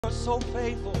so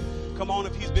faithful. Come on,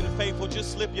 if he's been faithful,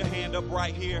 just slip your hand up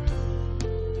right here.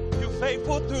 You're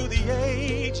faithful through the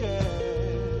ages.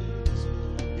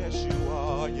 Yes, you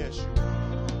are. Yes, you are.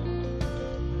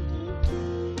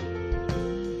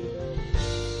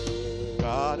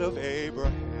 God of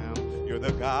Abraham, you're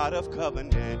the God of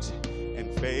covenant and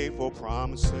faithful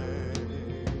promises.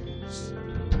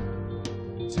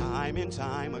 Time and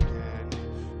time again,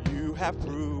 you have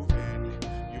proven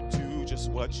you do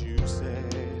just what you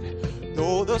said.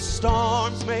 Though the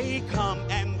storms may come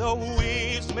and the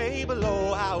winds may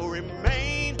blow, I'll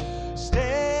remain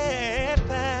steadfast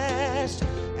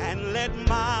and let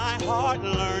my heart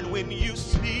learn when you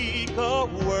speak a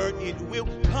word, it will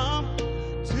come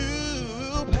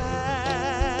to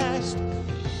pass.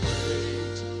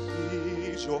 Great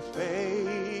is your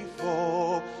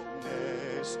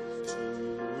faithfulness to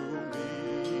me.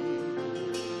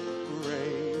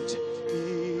 Great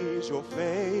is your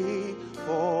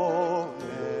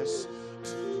faithfulness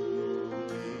to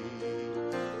me.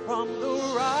 From the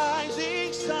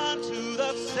rising sun to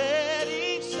the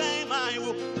setting same, I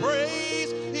will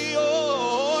praise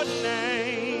your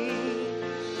name.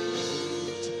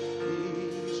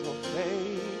 Great is your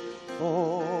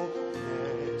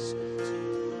faithfulness to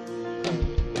me.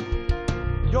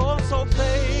 You're so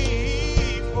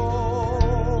faithful.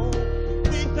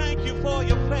 We thank you for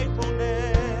your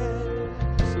faithfulness.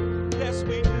 Yes,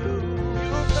 we do.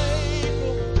 You're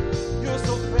faithful. You're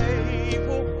so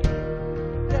faithful.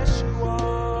 Yes, you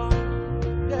are.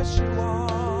 Yes, you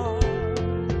are.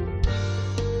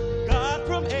 God,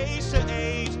 from age to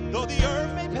age, though the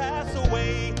earth may pass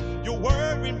away, your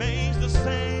word remains the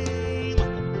same.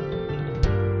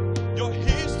 Your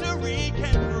history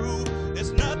can prove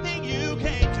there's nothing you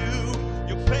can't do.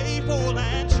 You're faithful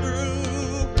and true.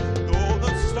 Though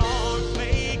the storms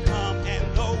may come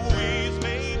and the winds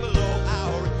may blow,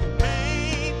 I'll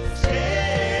remain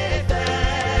steadfast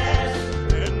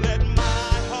and let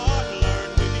my heart learn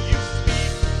when you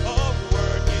speak a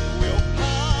word, it will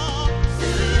come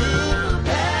to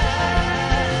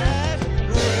pass.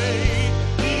 Great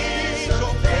is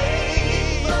your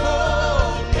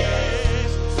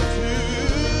faithfulness to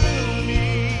me.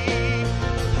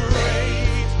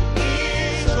 Great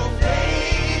is your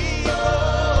faithfulness.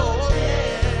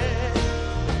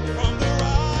 From the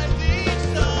rising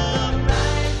sun,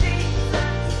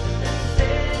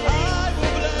 I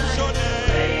will bless your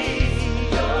name.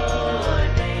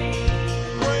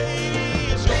 Great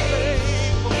is your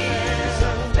faithfulness.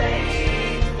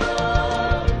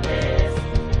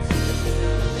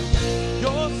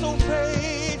 You're so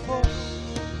faithful.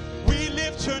 We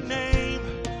lift your name.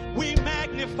 We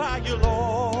magnify you,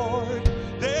 Lord.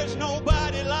 There's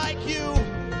nobody like you.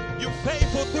 You're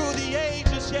faithful through the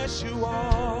ages. Yes, you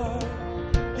are.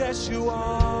 Yes, you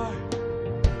are.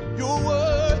 You're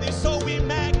worthy, so we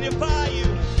magnify you.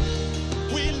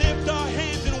 We lift our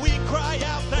hands and we cry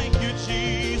out, thank you,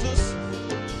 Jesus.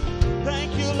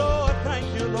 Thank you, Lord. Thank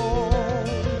you, Lord.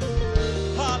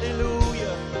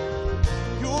 Hallelujah.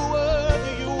 You're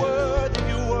worthy, you're worthy,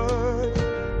 you're worthy,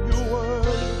 you're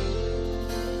worthy.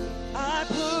 I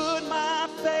put my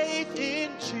faith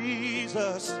in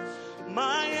Jesus,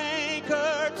 my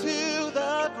anchor to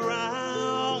the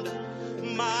ground,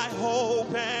 my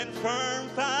hope and firm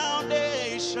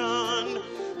foundation.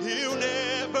 He'll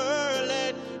never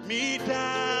let me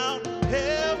down.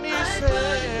 Help me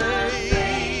say,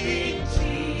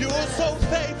 you're so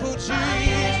faithful,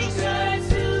 Jesus.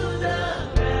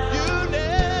 You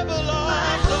never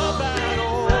lost a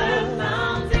battle.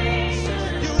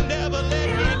 You never let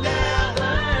me down.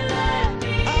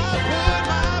 I put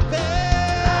my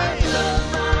faith.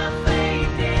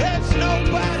 There's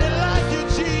nobody like you,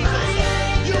 Jesus.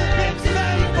 You've been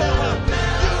faithful.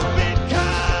 You've been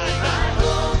kind. I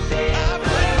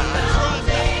put my trust.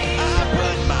 I put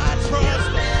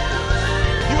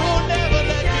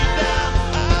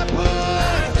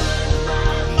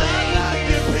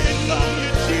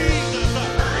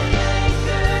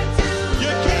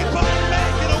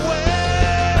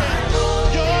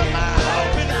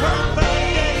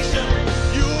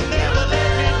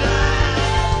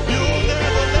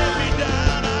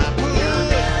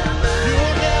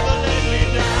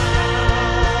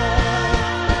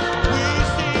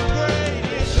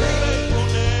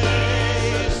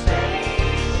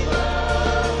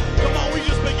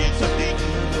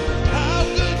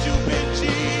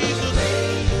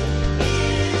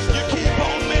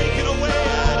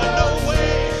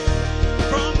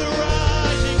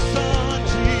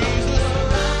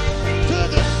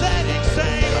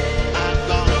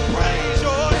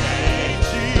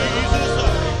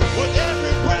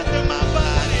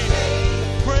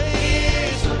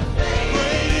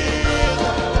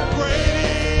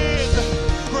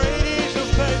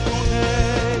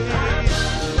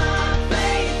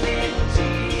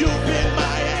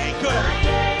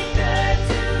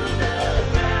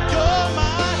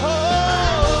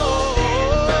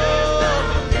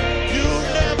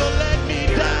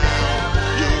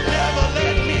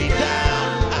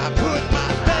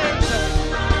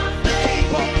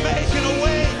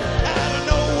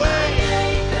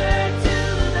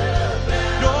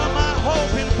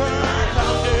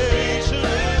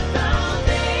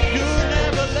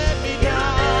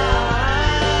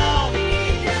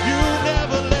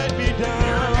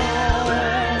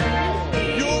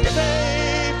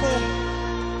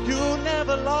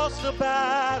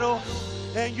battle,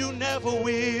 and you never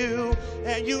will,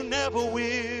 and you never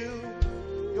will.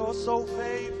 You're so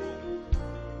faithful.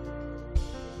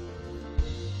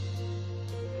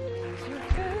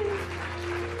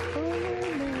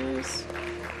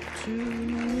 To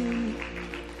me,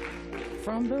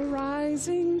 from the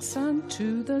rising sun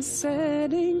to the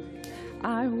setting,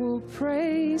 I will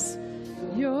praise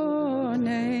your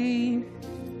name.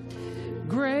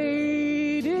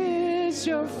 Great is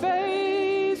your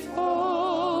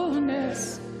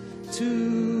faithfulness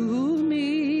to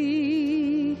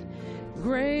me.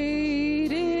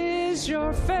 Great is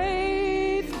your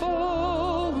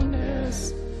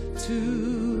faithfulness to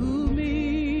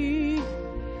me.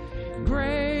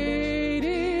 Great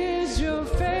is your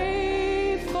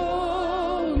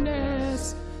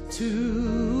faithfulness to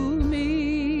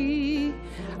me.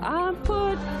 I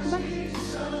put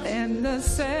in the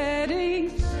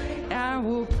setting, I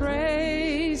will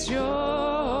praise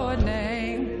your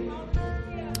name.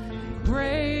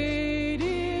 Great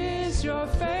is your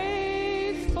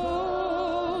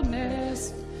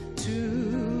faithfulness to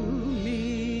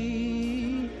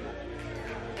me.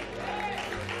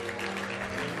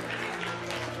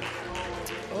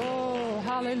 Oh,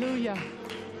 hallelujah.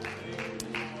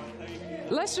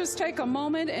 Let's just take a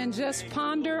moment and just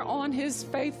ponder on his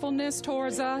faithfulness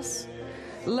towards us.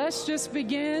 Let's just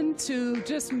begin to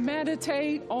just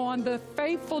meditate on the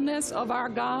faithfulness of our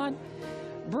God,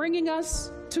 bringing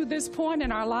us to this point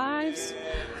in our lives.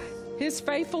 His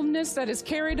faithfulness that has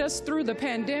carried us through the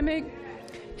pandemic.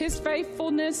 His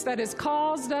faithfulness that has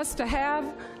caused us to have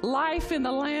life in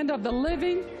the land of the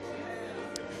living.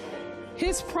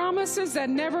 His promises that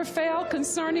never fail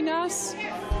concerning us,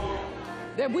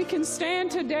 that we can stand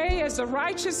today as the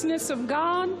righteousness of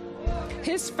God.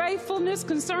 His faithfulness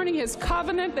concerning his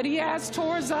covenant that he has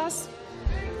towards us,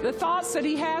 the thoughts that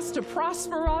he has to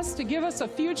prosper us, to give us a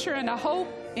future and a hope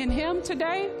in him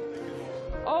today.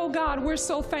 Oh God, we're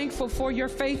so thankful for your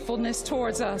faithfulness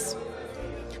towards us,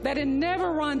 that it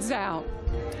never runs out.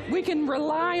 We can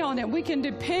rely on it. We can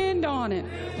depend on it.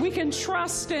 We can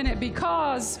trust in it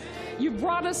because you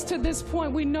brought us to this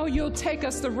point. We know you'll take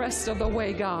us the rest of the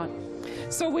way, God.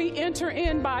 So we enter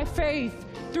in by faith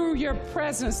through your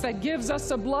presence that gives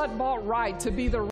us a blood-bought right to be the